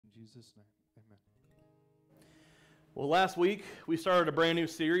Jesus' name, amen. Well, last week we started a brand new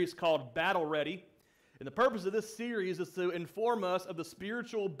series called Battle Ready. And the purpose of this series is to inform us of the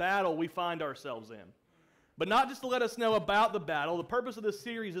spiritual battle we find ourselves in. But not just to let us know about the battle. The purpose of this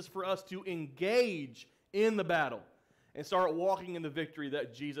series is for us to engage in the battle and start walking in the victory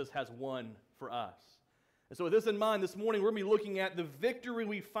that Jesus has won for us. And so with this in mind, this morning we're going to be looking at the victory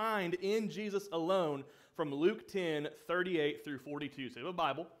we find in Jesus alone from Luke 10, 38 through 42. So you have a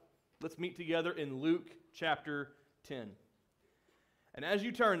Bible. Let's meet together in Luke chapter 10. And as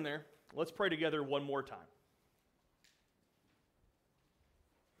you turn there, let's pray together one more time.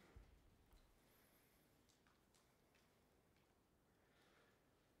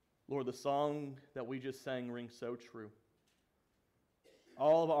 Lord, the song that we just sang rings so true.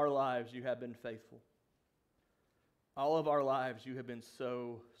 All of our lives you have been faithful. All of our lives you have been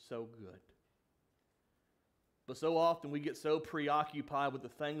so good. But so often we get so preoccupied with the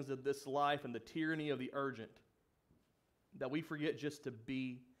things of this life and the tyranny of the urgent that we forget just to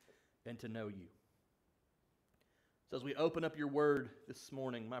be and to know you. So as we open up your word this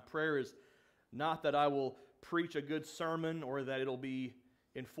morning, my prayer is not that I will preach a good sermon or that it'll be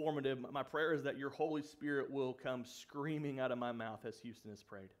informative. My prayer is that your Holy Spirit will come screaming out of my mouth as Houston has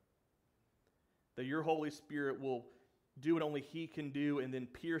prayed. That your Holy Spirit will do what only He can do and then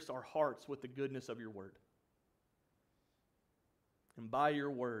pierce our hearts with the goodness of your word. And by your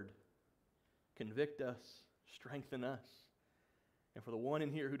word, convict us, strengthen us. And for the one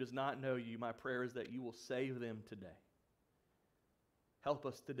in here who does not know you, my prayer is that you will save them today. Help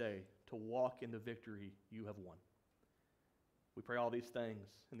us today to walk in the victory you have won. We pray all these things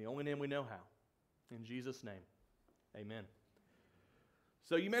in the only name we know how. In Jesus' name, amen.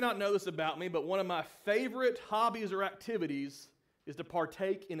 So you may not know this about me, but one of my favorite hobbies or activities is to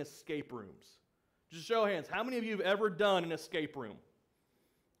partake in escape rooms. Just show of hands, how many of you have ever done an escape room?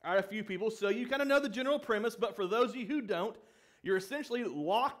 All right, a few people. So you kind of know the general premise, but for those of you who don't, you're essentially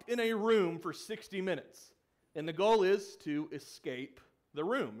locked in a room for 60 minutes. And the goal is to escape the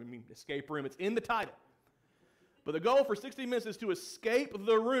room. I mean, escape room, it's in the title. But the goal for 60 minutes is to escape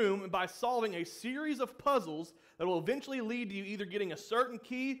the room by solving a series of puzzles that will eventually lead to you either getting a certain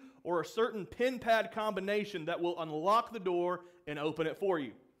key or a certain pin-pad combination that will unlock the door and open it for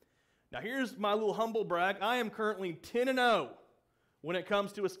you. Now here's my little humble brag. I am currently 10-0 when it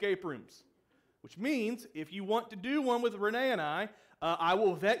comes to escape rooms. Which means if you want to do one with Renee and I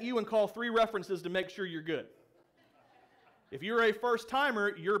will vet you and call 3 references to make sure you're good. If you're a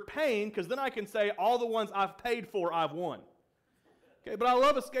first-timer, you're paying, because then I can say all the ones I've paid for, I've won. Okay, but I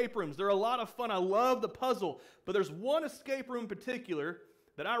love escape rooms. They're a lot of fun. I love the puzzle. But there's one escape room in particular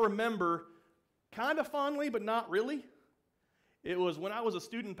that I remember kind of fondly, but not really. It was when I was a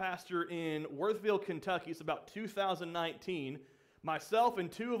student pastor in Worthville, Kentucky. It's about 2019. Myself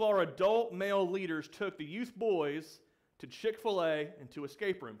and 2 of our adult male leaders took the youth boys to Chick-fil-A and to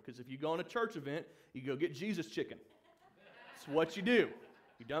escape room. Because if you go on a church event, you go get Jesus chicken. That's what you do.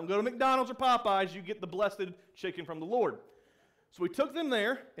 You don't go to McDonald's or Popeyes, you get the blessed chicken from the Lord. So we took them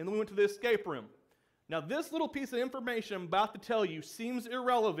there, and then we went to the escape room. Now this little piece of information I'm about to tell you seems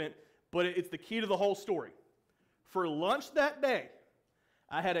irrelevant, but it's the key to the whole story. For lunch that day,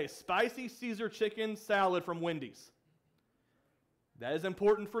 I had a spicy Caesar chicken salad from Wendy's. That is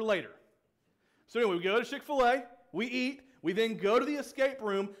important for later. So anyway, we go to Chick-fil-A, we eat, we then go to the escape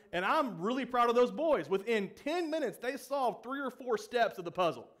room, and I'm really proud of those boys. Within 10 minutes, they solved 3 or 4 steps of the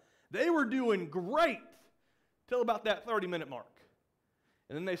puzzle. They were doing great till about that 30-minute mark.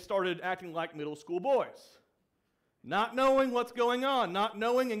 And then they started acting like middle school boys. Not knowing what's going on, not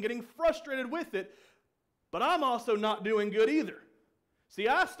knowing and getting frustrated with it, but I'm also not doing good either. See,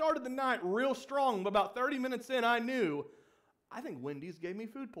 I started the night real strong, but about 30 minutes in, I knew, I think Wendy's gave me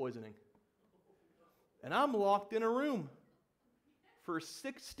food poisoning. And I'm locked in a room for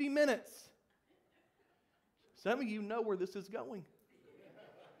 60 minutes. Some of you know where this is going.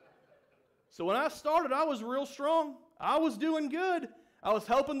 So when I started, I was real strong. I was doing good. I was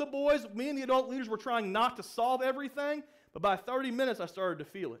helping the boys. Me and the adult leaders were trying not to solve everything, but by 30 minutes, I started to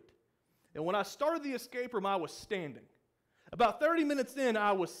feel it. And when I started the escape room, I was standing. About 30 minutes in,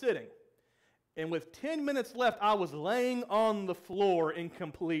 I was sitting. And with 10 minutes left, I was laying on the floor in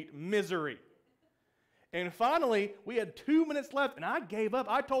complete misery. And finally, we had 2 minutes left, and I gave up.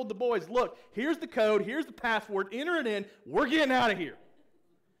 I told the boys, look, here's the code, here's the password, enter it in, we're getting out of here.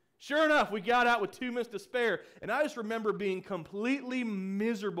 Sure enough, we got out with 2 minutes to spare, and I just remember being completely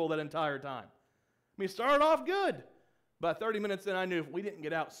miserable that entire time. I mean, it started off good. By 30 minutes in, I knew if we didn't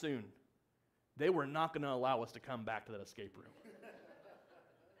get out soon, they were not going to allow us to come back to that escape room.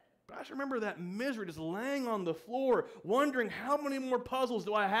 But I just remember that misery, just laying on the floor, wondering how many more puzzles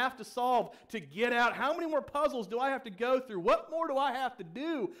do I have to solve to get out? How many more puzzles do I have to go through? What more do I have to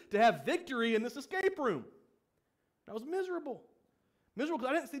do to have victory in this escape room? I was miserable. Miserable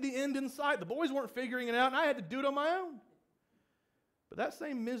because I didn't see the end in sight. The boys weren't figuring it out, and I had to do it on my own. But that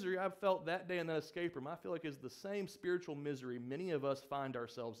same misery I felt that day in that escape room, I feel like is the same spiritual misery many of us find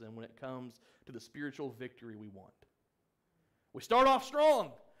ourselves in when it comes to the spiritual victory we want. We start off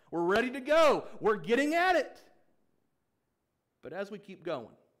strong. We're ready to go. We're getting at it. But as we keep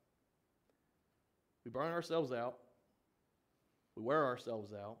going, we burn ourselves out. We wear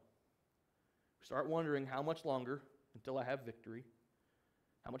ourselves out. We start wondering how much longer until I have victory.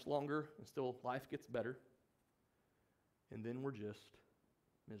 How much longer until life gets better. And then we're just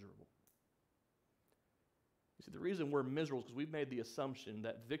miserable. You see, the reason we're miserable is because we've made the assumption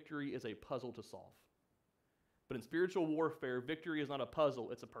that victory is a puzzle to solve. But in spiritual warfare, victory is not a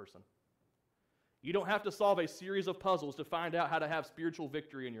puzzle, it's a person. You don't have to solve a series of puzzles to find out how to have spiritual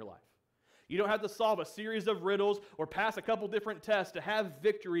victory in your life. You don't have to solve a series of riddles or pass a couple different tests to have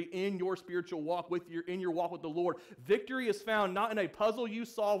victory in your spiritual walk in your walk with the Lord. Victory is found not in a puzzle you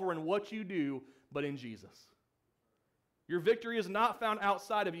solve or in what you do, but in Jesus. Your victory is not found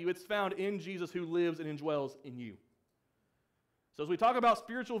outside of you, it's found in Jesus who lives and indwells in you. So as we talk about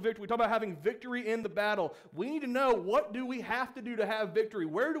spiritual victory, we talk about having victory in the battle. We need to know, what do we have to do to have victory?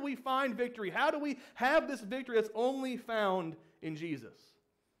 Where do we find victory? How do we have this victory that's only found in Jesus?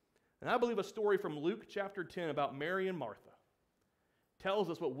 And I believe a story from Luke chapter 10 about Mary and Martha tells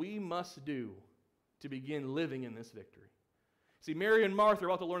us what we must do to begin living in this victory. See, Mary and Martha are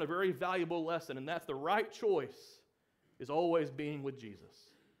about to learn a very valuable lesson, and that's the right choice is always being with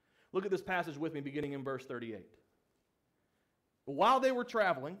Jesus. Look at this passage with me beginning in verse 38. While they were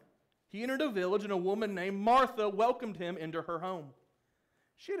traveling, he entered a village, and a woman named Martha welcomed him into her home.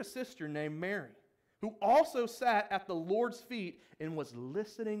 She had a sister named Mary, who also sat at the Lord's feet and was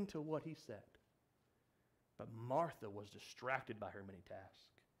listening to what he said. But Martha was distracted by her many tasks.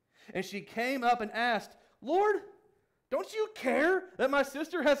 And she came up and asked, "Lord, don't you care that my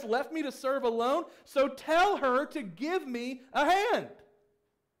sister has left me to serve alone? So tell her to give me a hand."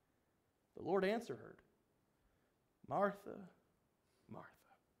 The Lord answered her, "Martha, Martha,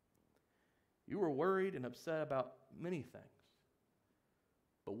 you were worried and upset about many things,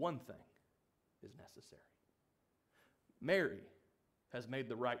 but one thing is necessary. Mary has made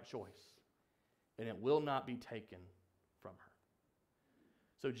the right choice, and it will not be taken from her."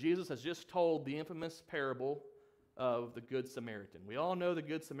 So Jesus has just told the infamous parable of the Good Samaritan. We all know the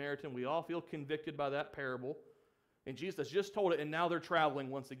Good Samaritan. We all feel convicted by that parable. And Jesus has just told it, and now they're traveling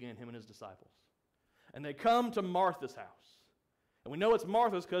once again, him and his disciples. And they come to Martha's house. And we know it's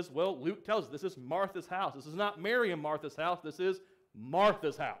Martha's because, well, Luke tells us this is Martha's house. This is not Mary and Martha's house. This is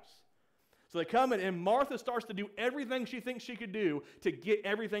Martha's house. So they come in, and Martha starts to do everything she thinks she could do to get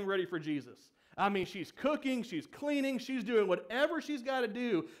everything ready for Jesus. I mean, she's cooking, she's cleaning, she's doing whatever she's got to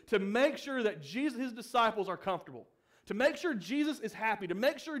do to make sure that Jesus, his disciples, are comfortable, to make sure Jesus is happy, to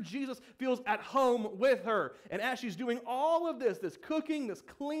make sure Jesus feels at home with her. And as she's doing all of this cooking, this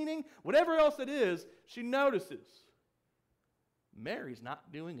cleaning, whatever else it is, she notices Mary's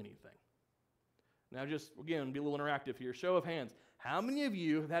not doing anything. Now just, again, be a little interactive here. Show of hands. How many of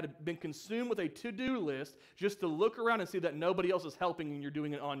you have been consumed with a to-do list just to look around and see that nobody else is helping and you're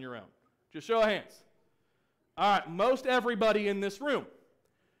doing it on your own? Just show of hands. All right, most everybody in this room.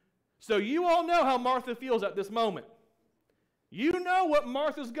 So you all know how Martha feels at this moment. You know what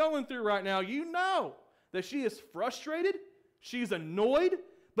Martha's going through right now. You know that she is frustrated, she's annoyed,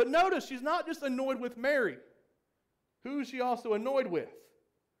 but notice she's not just annoyed with Mary. Who is she also annoyed with?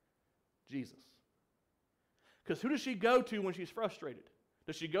 Jesus. Because who does she go to when she's frustrated?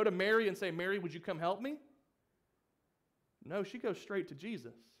 Does she go to Mary and say, "Mary, would you come help me?" No, she goes straight to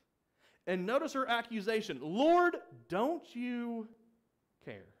Jesus. And notice her accusation, "Lord, don't you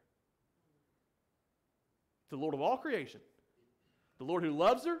care?" The Lord of all creation. The Lord who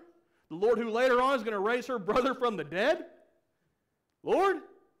loves her. The Lord who later on is going to raise her brother from the dead. Lord,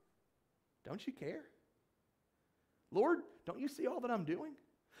 don't you care? Lord, don't you see all that I'm doing?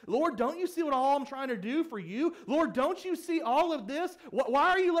 Lord, don't you see what all I'm trying to do for you? Lord, don't you see all of this? Why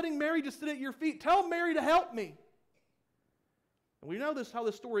are you letting Mary just sit at your feet? Tell Mary to help me. And we know this how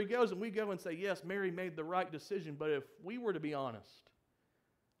the story goes, and we go and say, yes, Mary made the right decision, but if we were to be honest,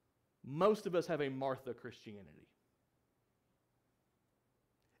 most of us have a Martha Christianity,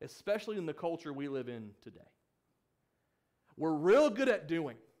 especially in the culture we live in today. We're real good at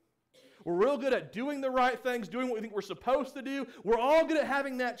doing. We're real good at doing the right things, doing what we think we're supposed to do. We're all good at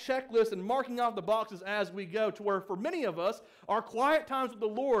having that checklist and marking off the boxes as we go, to where for many of us, our quiet times with the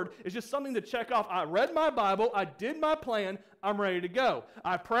Lord is just something to check off. I read my Bible, I did my plan, I'm ready to go.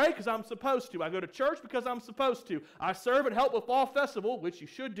 I pray because I'm supposed to. I go to church because I'm supposed to. I serve and help with Fall Festival, which you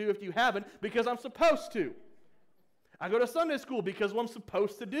should do if you haven't, because I'm supposed to. I go to Sunday school because what I'm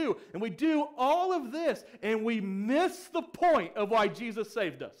supposed to do. And we do all of this, and we miss the point of why Jesus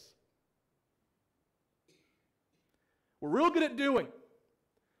saved us. We're real good at doing.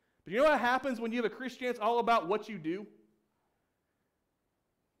 But you know what happens when you have a Christianity that's all about what you do?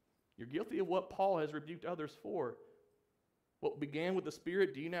 You're guilty of what Paul has rebuked others for. What began with the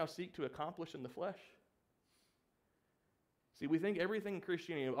Spirit, do you now seek to accomplish in the flesh? See, we think everything in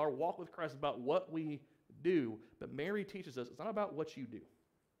Christianity, our walk with Christ, is about what we do. But Mary teaches us it's not about what you do.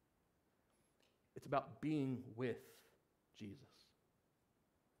 It's about being with Jesus.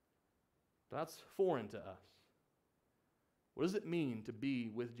 That's foreign to us. What does it mean to be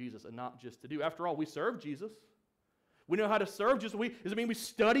with Jesus and not just to do? After all, we serve Jesus. We know how to serve Jesus. Does it mean we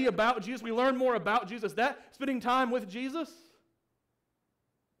study about Jesus? We learn more about Jesus? Is that spending time with Jesus?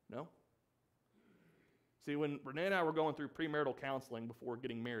 No. See, when Renee and I were going through premarital counseling before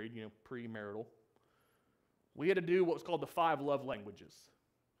getting married, premarital, we had to do what was called the 5 love languages.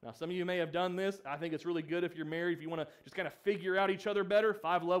 Now, some of you may have done this. I think it's really good if you're married, if you want to just kind of figure out each other better.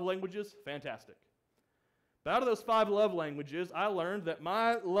 5 love languages, fantastic. But out of those 5 love languages, I learned that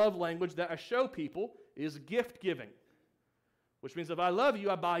my love language that I show people is gift giving. Which means if I love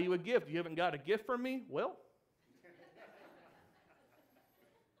you, I buy you a gift. You haven't got a gift from me? Well,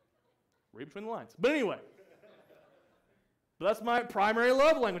 read between the lines. But anyway, that's my primary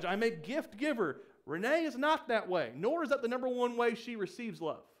love language. I'm a gift giver. Renee is not that way, nor is that the number one way she receives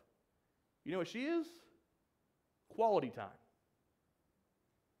love. You know what she is? Quality time.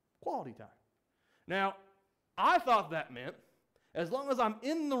 Quality time. Now, I thought that meant as long as I'm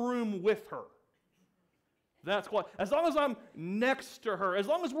in the room with her, that's quality. As long as I'm next to her, as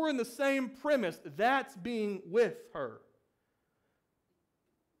long as we're in the same premise, that's being with her.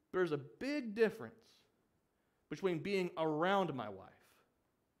 There's a big difference between being around my wife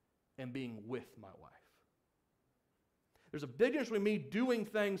and being with my wife. There's a big difference between me doing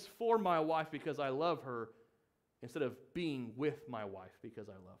things for my wife because I love her instead of being with my wife because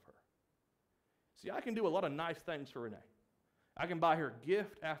I love her. See, I can do a lot of nice things for Renee. I can buy her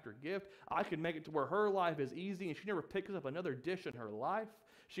gift after gift. I can make it to where her life is easy and she never picks up another dish in her life.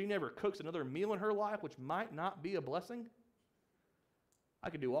 She never cooks another meal in her life, which might not be a blessing. I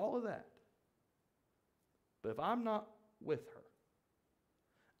can do all of that. But if I'm not with her,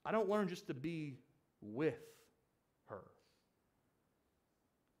 I don't learn just to be with her,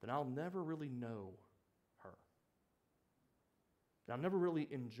 then I'll never really know her. And I'll never really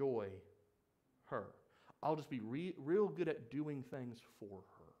enjoy her. I'll just be real good at doing things for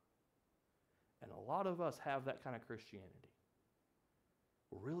her. And a lot of us have that kind of Christianity.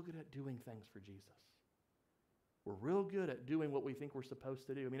 We're real good at doing things for Jesus. We're real good at doing what we think we're supposed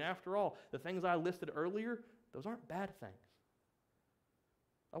to do. I mean, after all, the things I listed earlier, those aren't bad things.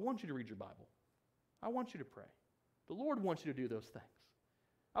 I want you to read your Bible. I want you to pray. The Lord wants you to do those things.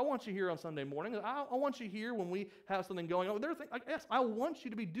 I want you here on Sunday morning. I want you here when we have something going on. There are things, yes, I want you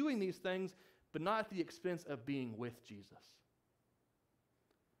to be doing these things, but not at the expense of being with Jesus.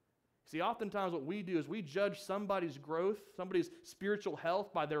 See, oftentimes what we do is we judge somebody's growth, somebody's spiritual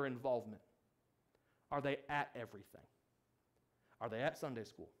health by their involvement. Are they at everything? Are they at Sunday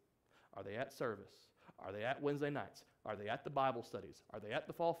school? Are they at service? Are they at Wednesday nights? Are they at the Bible studies? Are they at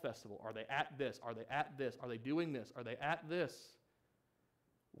the Fall Festival? Are they at this? Are they at this? Are they doing this? Are they at this?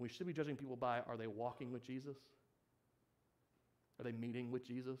 We should be judging people by, are they walking with Jesus? Are they meeting with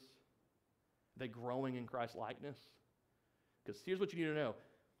Jesus? Are they growing in Christ's likeness? Because here's what you need to know.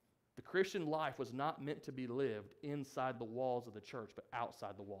 The Christian life was not meant to be lived inside the walls of the church, but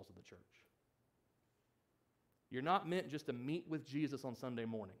outside the walls of the church. You're not meant just to meet with Jesus on Sunday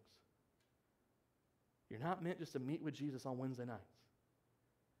mornings. You're not meant just to meet with Jesus on Wednesday nights.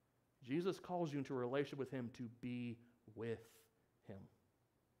 Jesus calls you into a relationship with Him to be with Him.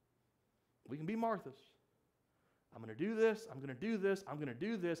 We can be Marthas. I'm going to do this, I'm going to do this, I'm going to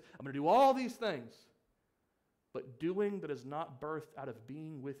do this, I'm going to do all these things. But doing that is not birthed out of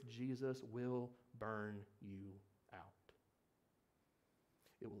being with Jesus will burn you out.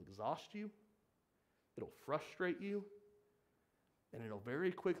 It will exhaust you. It'll frustrate you. And it'll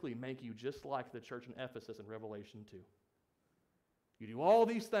very quickly make you just like the church in Ephesus in Revelation 2. You do all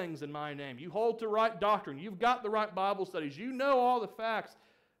these things in my name. You hold to right doctrine. You've got the right Bible studies. You know all the facts.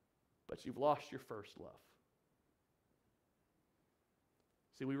 But you've lost your first love.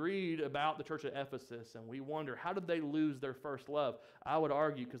 See, we read about the church at Ephesus and we wonder, how did they lose their first love? I would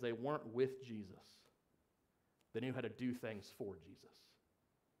argue because they weren't with Jesus. They knew how to do things for Jesus.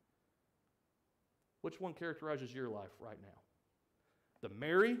 Which one characterizes your life right now? The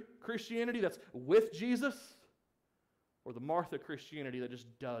Mary Christianity that's with Jesus, or the Martha Christianity that just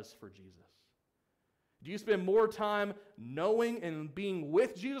does for Jesus? Do you spend more time knowing and being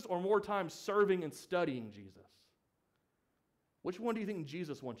with Jesus, or more time serving and studying Jesus? Which one do you think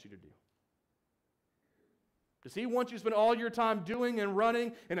Jesus wants you to do? Does he want you to spend all your time doing and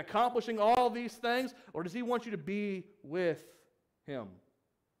running and accomplishing all these things, or does he want you to be with him?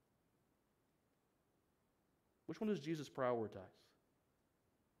 Which one does Jesus prioritize?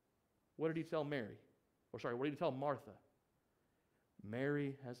 What did he tell Mary? What did he tell Martha?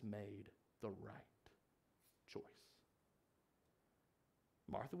 Mary has made the right choice.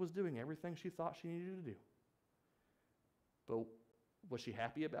 Martha was doing everything she thought she needed to do. But was she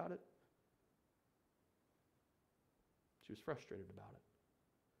happy about it? She was frustrated about it.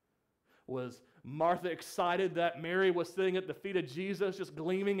 Was Martha excited that Mary was sitting at the feet of Jesus, just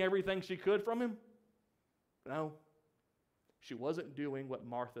gleaming everything she could from him? No. She wasn't doing what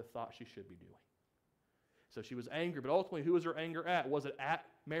Martha thought she should be doing. So she was angry, but ultimately, who was her anger at? Was it at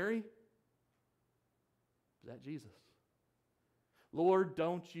Mary? Was that Jesus? Lord,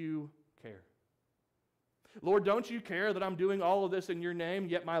 don't you care? Lord, don't you care that I'm doing all of this in your name,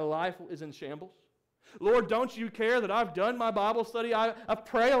 yet my life is in shambles? Lord, don't you care that I've done my Bible study? I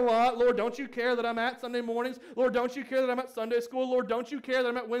pray a lot. Lord, don't you care that I'm at Sunday mornings? Lord, don't you care that I'm at Sunday school? Lord, don't you care that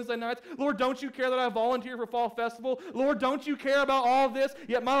I'm at Wednesday nights? Lord, don't you care that I volunteer for Fall Festival? Lord, don't you care about all of this,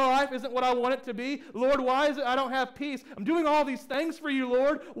 yet my life isn't what I want it to be? Lord, why is it I don't have peace? I'm doing all these things for you,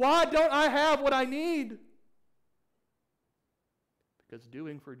 Lord. Why don't I have what I need? Because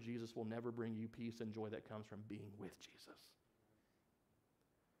doing for Jesus will never bring you peace and joy that comes from being with Jesus.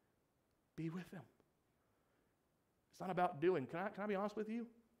 Be with him. It's not about doing. Can I be honest with you?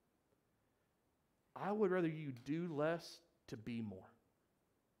 I would rather you do less to be more.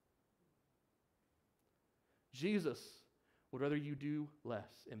 Jesus would rather you do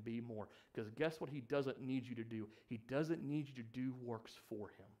less and be more. Because guess what he doesn't need you to do? He doesn't need you to do works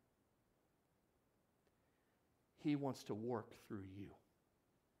for him. He wants to work through you.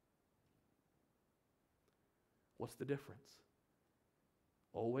 What's the difference?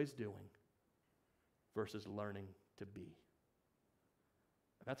 Always doing versus learning to be.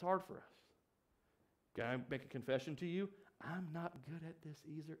 And that's hard for us. Can I make a confession to you? I'm not good at this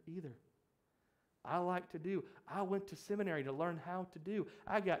either. I like to do. I went to seminary to learn how to do.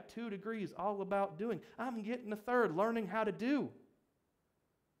 I got 2 degrees all about doing. I'm getting a 3rd learning how to do.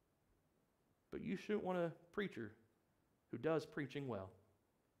 But you shouldn't want a preacher who does preaching well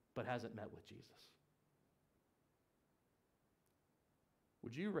but hasn't met with Jesus.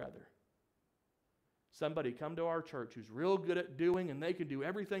 Would you rather somebody come to our church who's real good at doing and they can do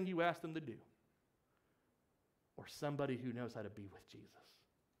everything you ask them to do, or somebody who knows how to be with Jesus?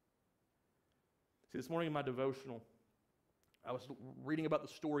 See, this morning in my devotional, I was reading about the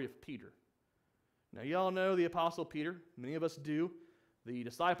story of Peter. Now, you all know the Apostle Peter. Many of us do. The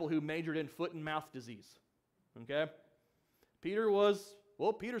disciple who majored in foot and mouth disease. Okay? Peter's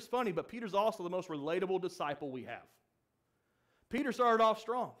funny, but Peter's also the most relatable disciple we have. Peter started off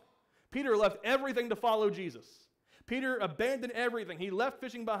strong. Peter left everything to follow Jesus. Peter abandoned everything. He left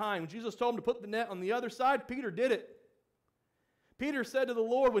fishing behind. When Jesus told him to put the net on the other side, Peter did it. Peter said to the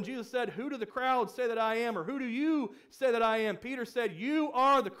Lord, when Jesus said, "Who do the crowd say that I am?" or "Who do you say that I am?" Peter said, "You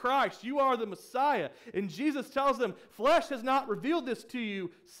are the Christ. You are the Messiah." And Jesus tells them, "Flesh has not revealed this to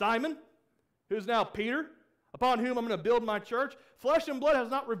you, Simon," who's now Peter, "upon whom I'm going to build my church. Flesh and blood has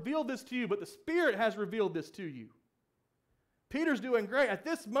not revealed this to you, but the Spirit has revealed this to you." Peter's doing great. At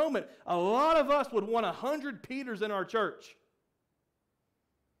this moment, a lot of us would want 100 Peters in our church.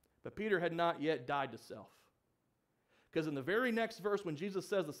 But Peter had not yet died to self. Because in the very next verse, when Jesus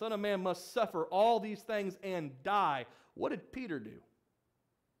says the Son of Man must suffer all these things and die, what did Peter do?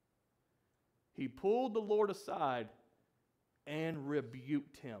 He pulled the Lord aside and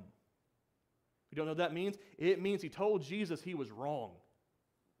rebuked him. You don't know what that means? It means he told Jesus he was wrong.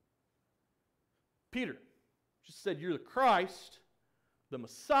 Peter just said, "You're the Christ, the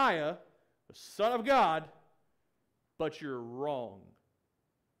Messiah, the Son of God, but you're wrong."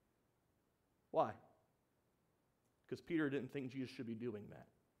 Why? Because Peter didn't think Jesus should be doing that.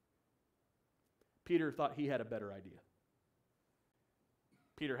 Peter thought he had a better idea.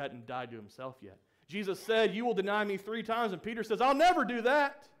 Peter hadn't died to himself yet. Jesus said, "You will deny me 3 times," and Peter says, "I'll never do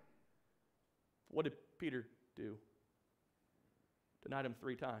that." What did Peter do? Denied him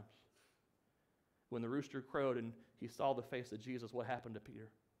 3 times. When the rooster crowed and he saw the face of Jesus, what happened to Peter?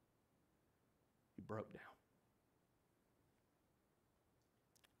 He broke down.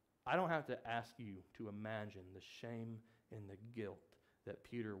 I don't have to ask you to imagine the shame and the guilt that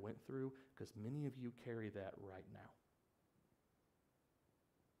Peter went through, because many of you carry that right now.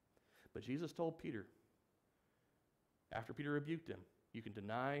 But Jesus told Peter, after Peter rebuked him, you can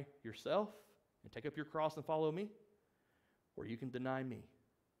deny yourself and take up your cross and follow me, or you can deny me.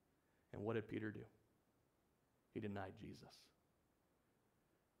 And what did Peter do? He denied Jesus.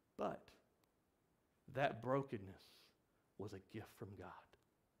 But that brokenness was a gift from God.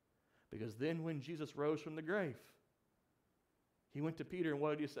 Because then when Jesus rose from the grave, he went to Peter, and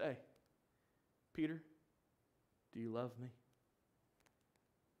what did he say? Peter, do you love me?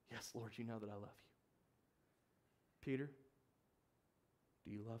 Yes, Lord, you know that I love you. Peter,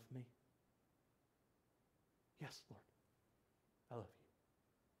 do you love me? Yes, Lord, I love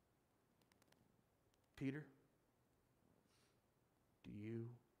you. Peter, do you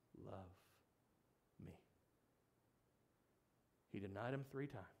love me? He denied him 3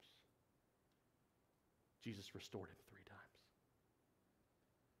 times. Jesus restored him 3 times.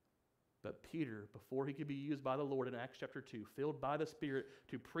 But Peter, before he could be used by the Lord in Acts chapter 2, filled by the Spirit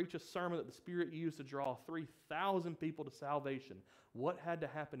to preach a sermon that the Spirit used to draw 3,000 people to salvation, what had to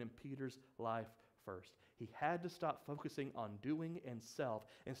happen in Peter's life first? He had to stop focusing on doing and self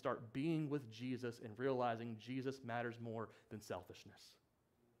and start being with Jesus and realizing Jesus matters more than selfishness.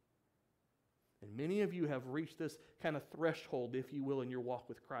 And many of you have reached this kind of threshold, if you will, in your walk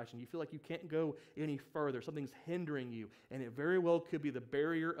with Christ, and you feel like you can't go any further. Something's hindering you, and it very well could be the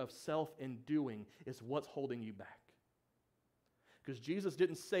barrier of self and doing is what's holding you back. Because Jesus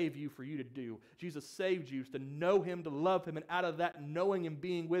didn't save you for you to do. Jesus saved you to know Him, to love Him, and out of that knowing and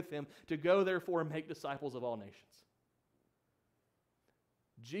being with Him, to go therefore and make disciples of all nations.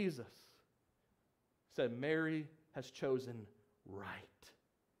 Jesus said, Mary has chosen right.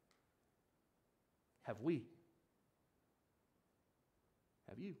 Have we?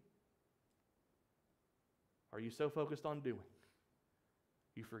 Have you? Are you so focused on doing,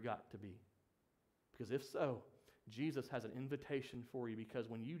 you forgot to be? Because if so, Jesus has an invitation for you, because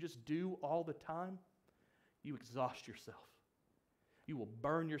when you just do all the time, you exhaust yourself. You will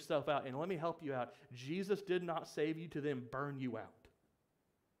burn yourself out. And let me help you out. Jesus did not save you to then burn you out.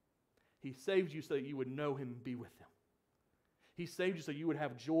 He saved you so that you would know Him and be with Him. He saved you so you would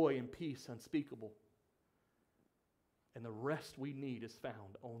have joy and peace unspeakable. And the rest we need is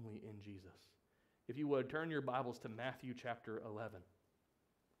found only in Jesus. If you would, turn your Bibles to Matthew chapter 11.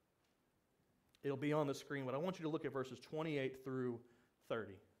 It'll be on the screen, but I want you to look at verses 28 through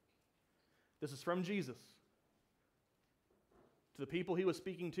 30. This is from Jesus to the people He was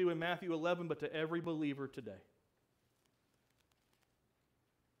speaking to in Matthew 11, but to every believer today.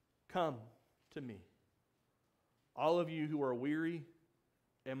 Come to me, all of you who are weary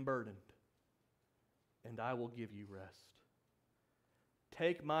and burdened, and I will give you rest.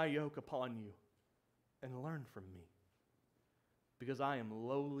 Take my yoke upon you and learn from me, because I am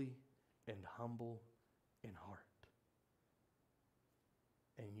lowly and humble in heart,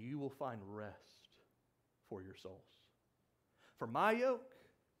 and you will find rest for your souls. For my yoke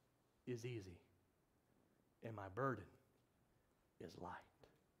is easy, and my burden is light.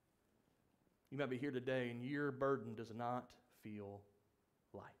 You might be here today, and your burden does not feel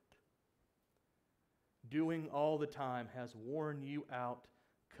light. Doing all the time has worn you out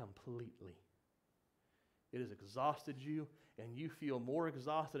completely. It has exhausted you, and you feel more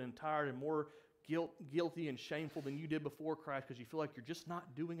exhausted and tired and more guilty and shameful than you did before Christ, because you feel like you're just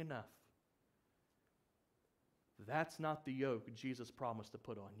not doing enough. That's not the yoke Jesus promised to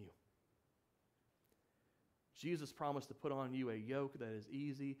put on you. Jesus promised to put on you a yoke that is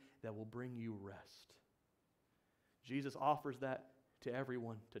easy, that will bring you rest. Jesus offers that to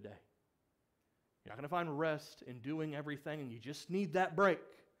everyone today. You're not going to find rest in doing everything, and you just need that break.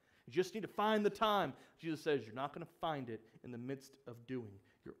 You just need to find the time. Jesus says you're not going to find it in the midst of doing.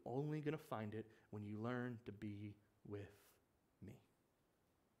 You're only going to find it when you learn to be with me.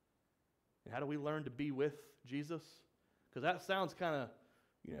 And how do we learn to be with Jesus? Because that sounds kind of,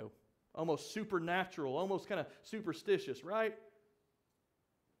 almost supernatural, almost kind of superstitious, right?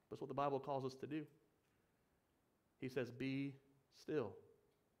 That's what the Bible calls us to do. He says, be still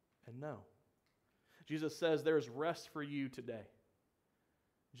and know. Jesus says there's rest for you today.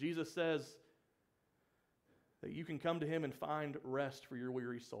 Jesus says that you can come to Him and find rest for your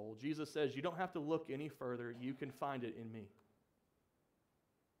weary soul. Jesus says you don't have to look any further. You can find it in me.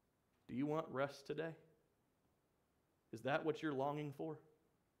 Do you want rest today? Is that what you're longing for?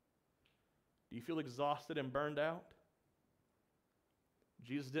 Do you feel exhausted and burned out?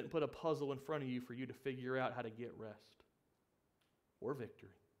 Jesus didn't put a puzzle in front of you for you to figure out how to get rest or victory.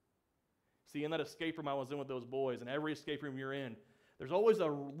 See, in that escape room I was in with those boys, and every escape room you're in, there's always a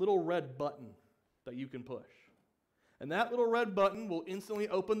little red button that you can push. And that little red button will instantly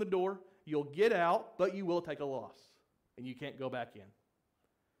open the door. You'll get out, but you will take a loss, and you can't go back in.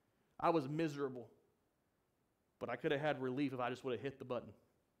 I was miserable, but I could have had relief if I just would have hit the button.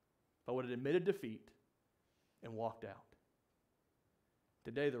 If I would have admitted defeat and walked out.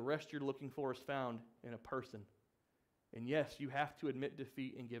 Today, the rest you're looking for is found in a person. And yes, you have to admit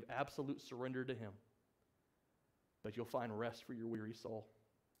defeat and give absolute surrender to Him. But you'll find rest for your weary soul.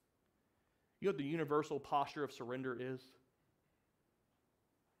 You know what the universal posture of surrender is?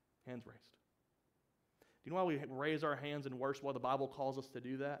 Hands raised. Do you know why we raise our hands in worship, why the Bible calls us to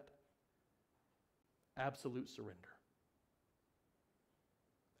do that? Absolute surrender.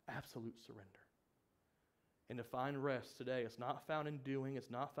 Absolute surrender. And to find rest today, it's not found in doing,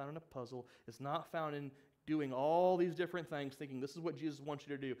 it's not found in a puzzle, it's not found in doing all these different things, thinking this is what Jesus wants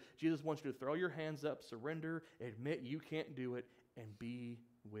you to do. Jesus wants you to throw your hands up, surrender, admit you can't do it, and be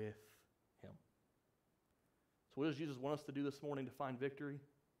with Him. So what does Jesus want us to do this morning to find victory?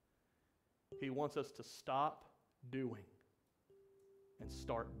 He wants us to stop doing and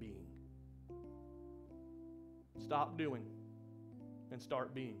start being. Stop doing and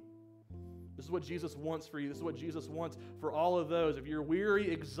start being. This is what Jesus wants for you. This is what Jesus wants for all of those. If you're weary,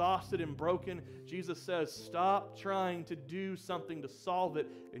 exhausted, and broken, Jesus says, stop trying to do something to solve it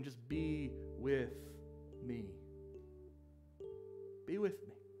and just be with me. Be with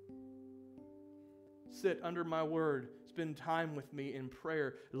me. Sit under my word. Spend time with me in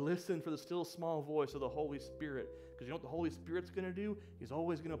prayer. Listen for the still small voice of the Holy Spirit. Because you know what the Holy Spirit's going to do? He's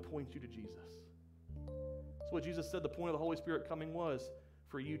always going to point you to Jesus. That's what Jesus said the point of the Holy Spirit coming was.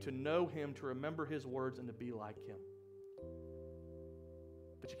 For you to know Him, to remember His words, and to be like Him.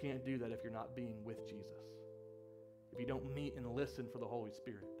 But you can't do that if you're not being with Jesus. If you don't meet and listen for the Holy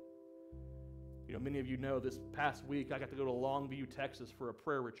Spirit. You know, many of you know this past week I got to go to Longview, Texas for a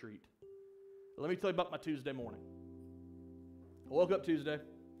prayer retreat. Let me tell you about my Tuesday morning. I woke up Tuesday,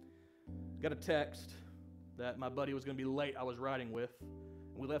 got a text that my buddy was going to be late I was riding with.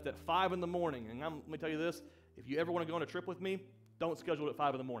 We left at 5 in the morning. And let me tell you this, if you ever want to go on a trip with me, don't schedule it at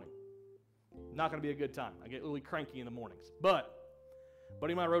 5 in the morning. Not going to be a good time. I get really cranky in the mornings. But,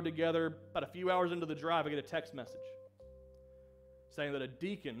 buddy and I rode together. About a few hours into the drive, I get a text message saying that a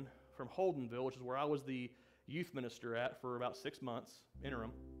deacon from Holdenville, which is where I was the youth minister at for about 6 months,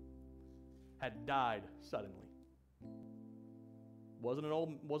 interim, had died suddenly. Wasn't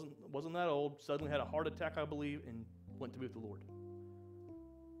that old. Suddenly had a heart attack, I believe, and went to be with the Lord.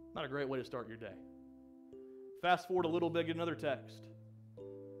 Not a great way to start your day. Fast forward a little bit, get another text.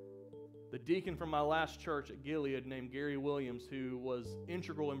 The deacon from my last church at Gilead named Gary Williams, who was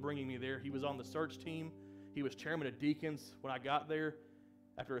integral in bringing me there. He was on the search team. He was chairman of deacons when I got there.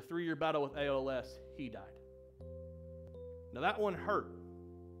 After a 3-year battle with ALS, he died. Now that one hurt.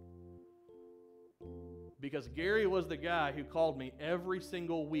 Because Gary was the guy who called me every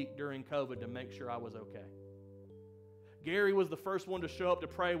single week during COVID to make sure I was okay. Gary was the first one to show up to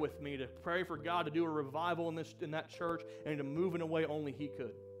pray with me, to pray for God to do a revival in that church and to move in a way only He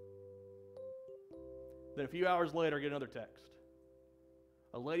could. Then a few hours later, I get another text.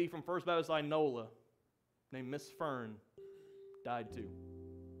 A lady from First Baptist Inola named Miss Fern died too.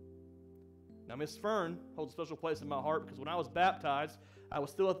 Now, Miss Fern holds a special place in my heart because when I was baptized, I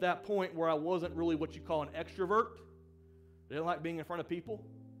was still at that point where I wasn't really what you call an extrovert. I didn't like being in front of people.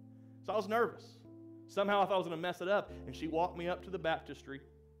 So I was nervous. Somehow I thought I was going to mess it up. And she walked me up to the baptistry.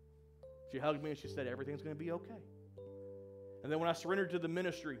 She hugged me and she said, everything's going to be okay. And then when I surrendered to the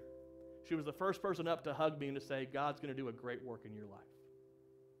ministry, she was the first person up to hug me and to say, God's going to do a great work in your life.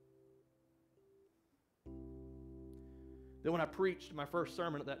 Then when I preached my first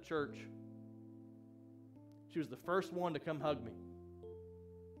sermon at that church, she was the first one to come hug me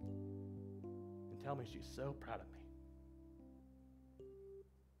and tell me she's so proud of me.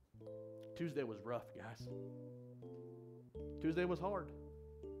 Tuesday was rough, guys. Tuesday was hard.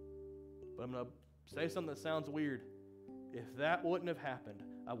 But I'm going to say something that sounds weird. If that wouldn't have happened,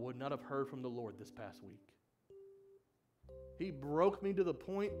 I would not have heard from the Lord this past week. He broke me to the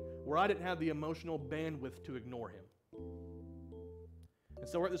point where I didn't have the emotional bandwidth to ignore Him. And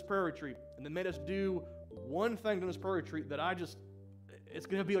so we're at this prayer retreat, and they made us do one thing in this prayer retreat that it's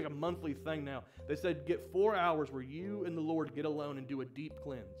going to be like a monthly thing now. They said, get 4 hours where you and the Lord get alone and do a deep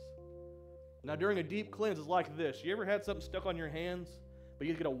cleanse. Now, during a deep cleanse, it's like this. You ever had something stuck on your hands, but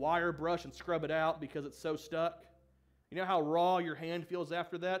you get a wire brush and scrub it out because it's so stuck? You know how raw your hand feels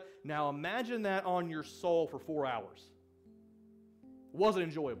after that? Now, imagine that on your soul for 4 hours. It wasn't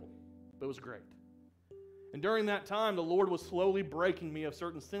enjoyable, but it was great. And during that time, the Lord was slowly breaking me of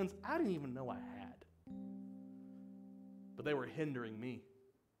certain sins I didn't even know I had. But they were hindering me.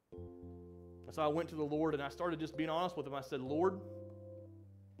 And so I went to the Lord and I started just being honest with him. I said, Lord,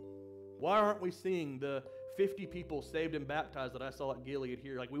 why aren't we seeing the 50 people saved and baptized that I saw at Gilead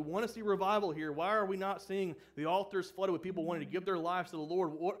here? Like, we want to see revival here. Why are we not seeing the altars flooded with people wanting to give their lives to the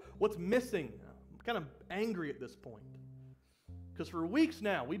Lord? What's missing? I'm kind of angry at this point. Because for weeks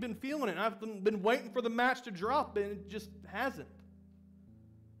now, we've been feeling it. And I've been waiting for the match to drop, and it just hasn't.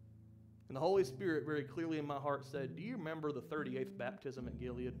 And the Holy Spirit very clearly in my heart said, do you remember the 38th baptism at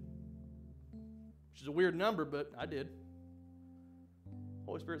Gilead? Which is a weird number, but I did. The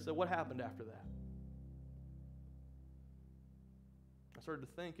Holy Spirit said, what happened after that? I started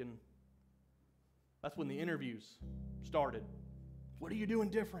to think, and that's when the interviews started. What are you doing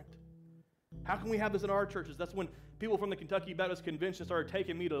different? How can we have this in our churches? That's when people from the Kentucky Baptist Convention started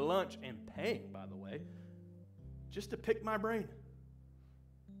taking me to lunch and paying, by the way, just to pick my brain.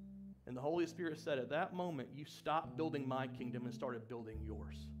 And the Holy Spirit said, at that moment, you stopped building my kingdom and started building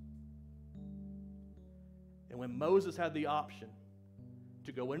yours. And when Moses had the option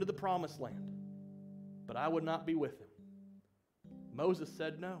to go into the promised land, but I would not be with him, Moses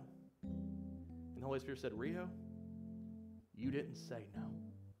said no. And the Holy Spirit said, Rio, you didn't say no.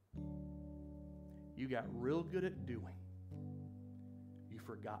 You got real good at doing. You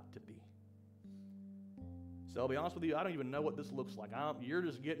forgot to be. So I'll be honest with you, I don't even know what this looks like. You're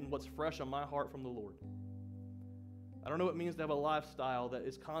just getting what's fresh on my heart from the Lord. I don't know what it means to have a lifestyle that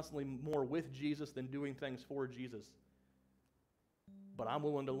is constantly more with Jesus than doing things for Jesus. But I'm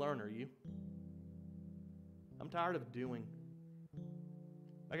willing to learn, are you? I'm tired of doing.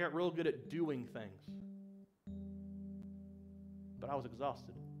 I got real good at doing things. But I was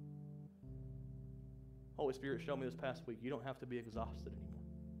exhausted. Holy Spirit showed me this past week, you don't have to be exhausted anymore.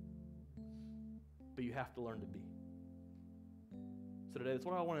 But you have to learn to be. So today, that's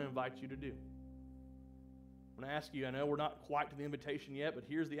what I want to invite you to do. I'm going to ask you, I know we're not quite to the invitation yet, but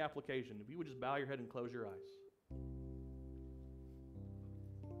here's the application. If you would just bow your head and close your eyes.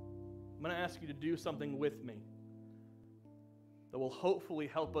 I'm going to ask you to do something with me that will hopefully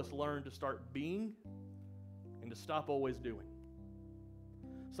help us learn to start being and to stop always doing.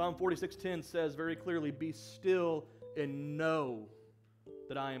 Psalm 46:10 says very clearly, be still and know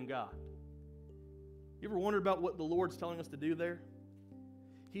that I am God. You ever wondered about what the Lord's telling us to do there?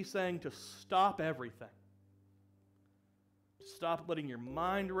 He's saying to stop everything. To stop letting your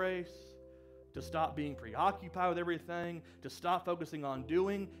mind race. To stop being preoccupied with everything. To stop focusing on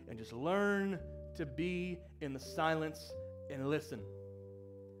doing and just learn to be in the silence and listen.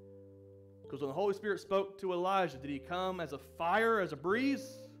 Because when the Holy Spirit spoke to Elijah, did he come as a fire, as a breeze?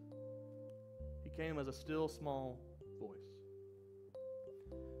 He came as a still, small voice.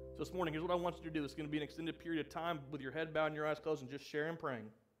 So this morning, here's what I want you to do. It's going to be an extended period of time with your head bowed and your eyes closed and just sharing and praying.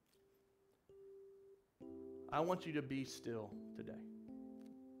 I want you to be still today.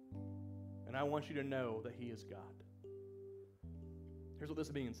 And I want you to know that He is God. Here's what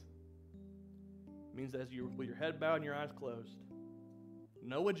this means. It means that with your head bowed and your eyes closed,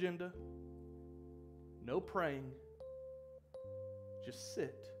 no agenda, no praying, just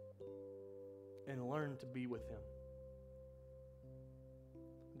sit and learn to be with Him.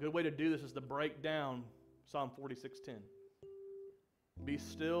 A good way to do this is to break down Psalm 46:10. Be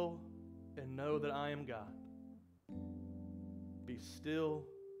still and know that I am God. Be still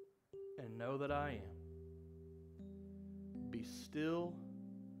and know that I am. Be still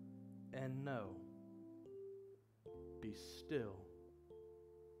and know. Be still.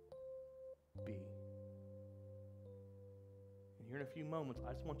 Be. And here in a few moments,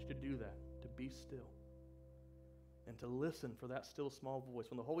 I just want you to do that, to be still. And to listen for that still small voice.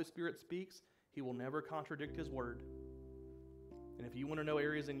 When the Holy Spirit speaks, He will never contradict His word. And if you want to know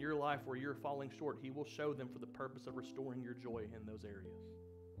areas in your life where you're falling short, He will show them for the purpose of restoring your joy in those areas.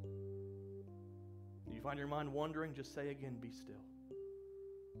 If you find your mind wandering, just say again, be still.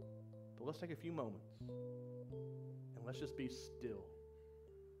 But let's take a few moments and let's just be still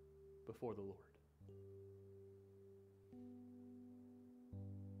before the Lord.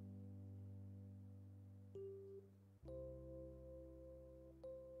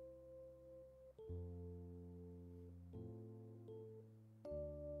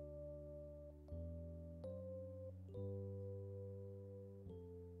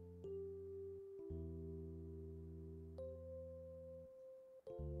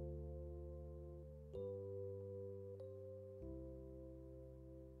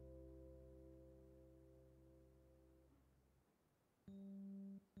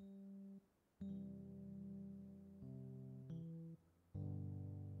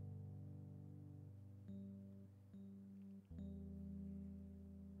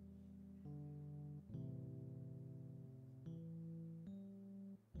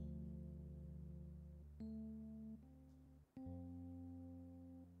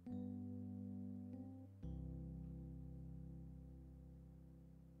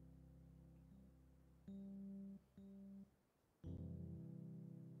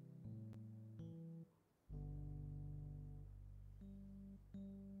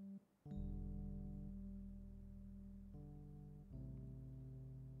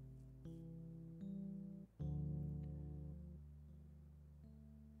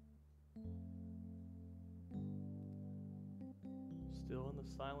 still in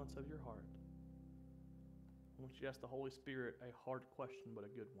the silence of your heart, I want you to ask the Holy Spirit a hard question, but a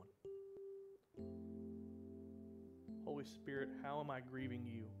good one. Holy Spirit, how am I grieving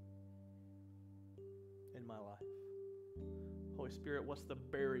you in my life? Holy Spirit, what's the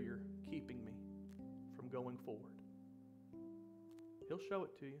barrier keeping me from going forward? He'll show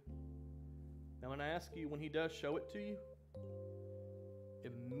it to you. Now, when I ask you, when He does show it to you,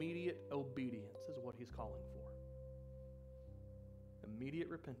 immediate obedience is what He's calling for. Immediate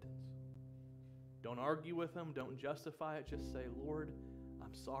repentance. Don't argue with Him. Don't justify it. Just say, Lord,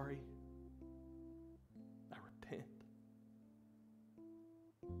 I'm sorry. I repent.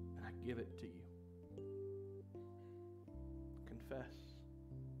 And I give it to you. Confess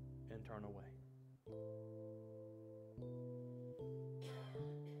and turn away.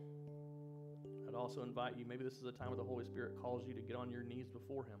 I'd also invite you, maybe this is a time where the Holy Spirit calls you to get on your knees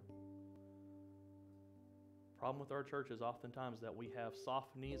before Him. Problem with our church is oftentimes that we have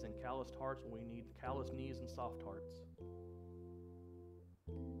soft knees and calloused hearts, and we need calloused knees and soft hearts.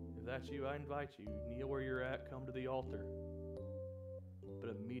 If that's you, I invite you, kneel where you're at, come to the altar,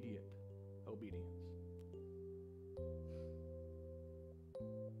 but immediate obedience.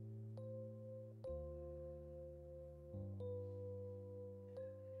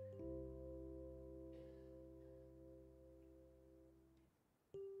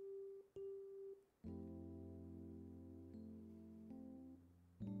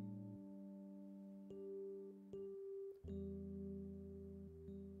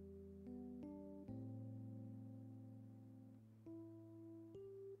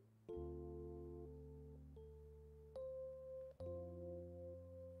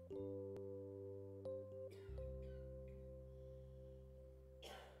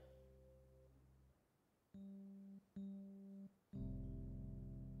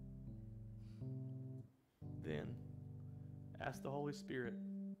 Then, ask the Holy Spirit,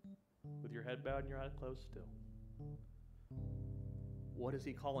 with your head bowed and your eyes closed still, what is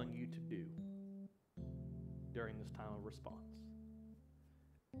He calling you to do during this time of response?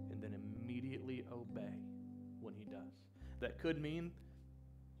 And then immediately obey when He does. That could mean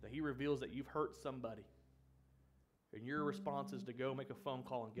that He reveals that you've hurt somebody, and your response is to go make a phone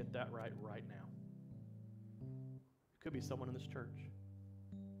call and get that right now. It could be someone in this church.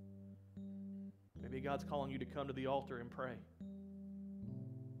 Maybe God's calling you to come to the altar and pray.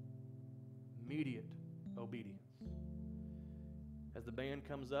 Immediate obedience. As the band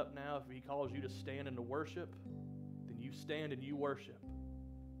comes up now, if He calls you to stand and to worship, then you stand and you worship.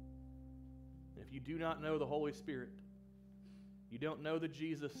 And if you do not know the Holy Spirit, you don't know the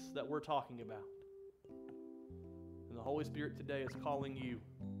Jesus that we're talking about, and the Holy Spirit today is calling you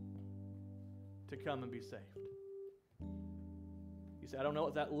to come and be saved. You say, I don't know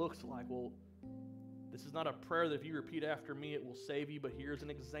what that looks like. Well, this is not a prayer that if you repeat after me, it will save you, but here's an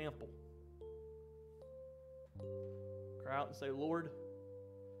example. Cry out and say, Lord,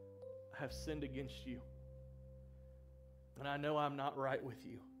 I have sinned against you, and I know I'm not right with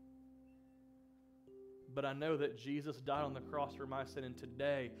you. But I know that Jesus died on the cross for my sin, and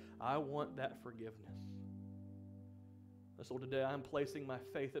today I want that forgiveness. So today I'm placing my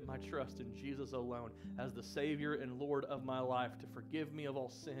faith and my trust in Jesus alone as the Savior and Lord of my life to forgive me of all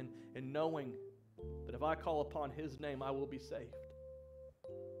sin, and knowing that if I call upon His name, I will be saved.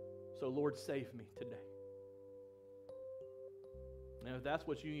 So Lord, save me today. Now, if that's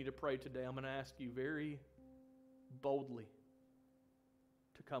what you need to pray today, I'm going to ask you very boldly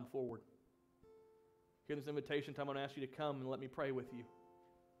to come forward. Here in this invitation time, I'm going to ask you to come and let me pray with you.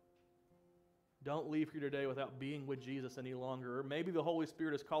 Don't leave here today without being with Jesus any longer. Or maybe the Holy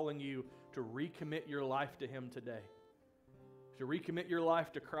Spirit is calling you to recommit your life to Him today. To recommit your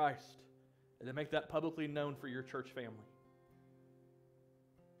life to Christ and to make that publicly known for your church family.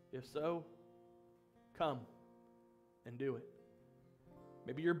 If so, come and do it.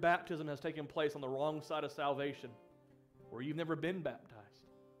 Maybe your baptism has taken place on the wrong side of salvation, or you've never been baptized.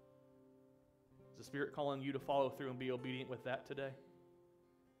 Is the Spirit calling you to follow through and be obedient with that today?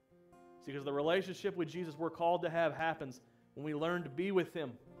 See, because the relationship with Jesus we're called to have happens when we learn to be with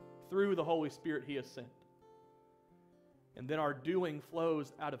Him through the Holy Spirit He has sent. And then our doing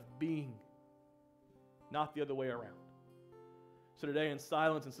flows out of being, not the other way around. So today in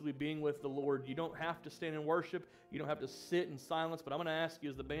silence and simply being with the Lord, you don't have to stand in worship. You don't have to sit in silence. But I'm going to ask you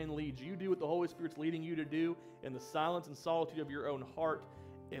as the band leads, you do what the Holy Spirit's leading you to do in the silence and solitude of your own heart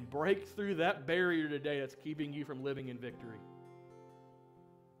and break through that barrier today that's keeping you from living in victory.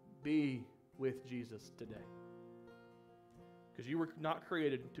 Be with Jesus today. Because you were not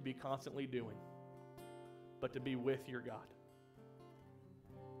created to be constantly doing, but to be with your God.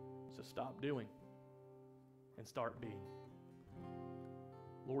 So stop doing and start being.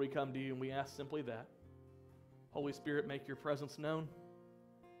 Lord, we come to you and we ask simply that. Holy Spirit, make your presence known.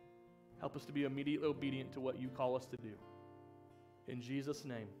 Help us to be immediately obedient to what you call us to do. In Jesus'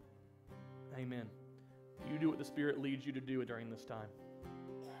 name, amen. You do what the Spirit leads you to do during this time.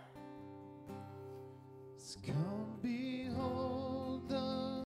 Come be